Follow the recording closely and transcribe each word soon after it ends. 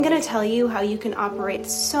I'm going to tell you how you can operate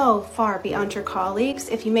so far beyond your colleagues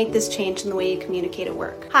if you make this change in the way you communicate at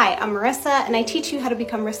work. Hi, I'm Marissa, and I teach you how to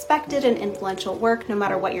become respected and influential at work no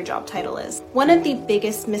matter what your job title is. One of the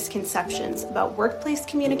biggest misconceptions about workplace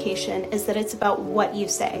communication is that it's about what you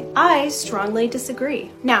say. I strongly disagree.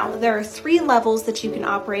 Now, there are 3 levels that you can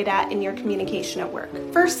operate at in your communication at work.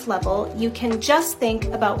 First level, you can just think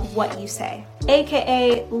about what you say,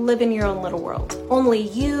 aka live in your own little world. Only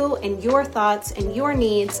you and your thoughts and your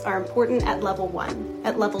needs are important at level 1.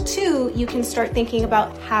 At level 2, you can start thinking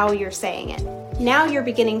about how you're saying it. Now you're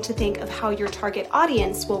beginning to think of how your target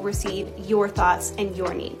audience will receive your thoughts and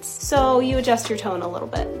your needs. So you adjust your tone a little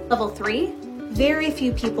bit. Level 3, very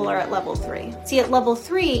few people are at level 3. See, at level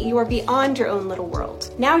 3, you are beyond your own little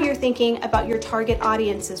world. Now you're thinking about your target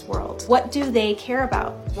audience's world. What do they care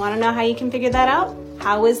about? Want to know how you can figure that out?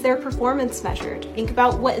 How is their performance measured? Think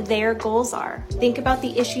about what their goals are. Think about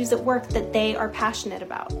the issues at work that they are passionate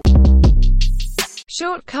about.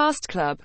 Shortcast Club.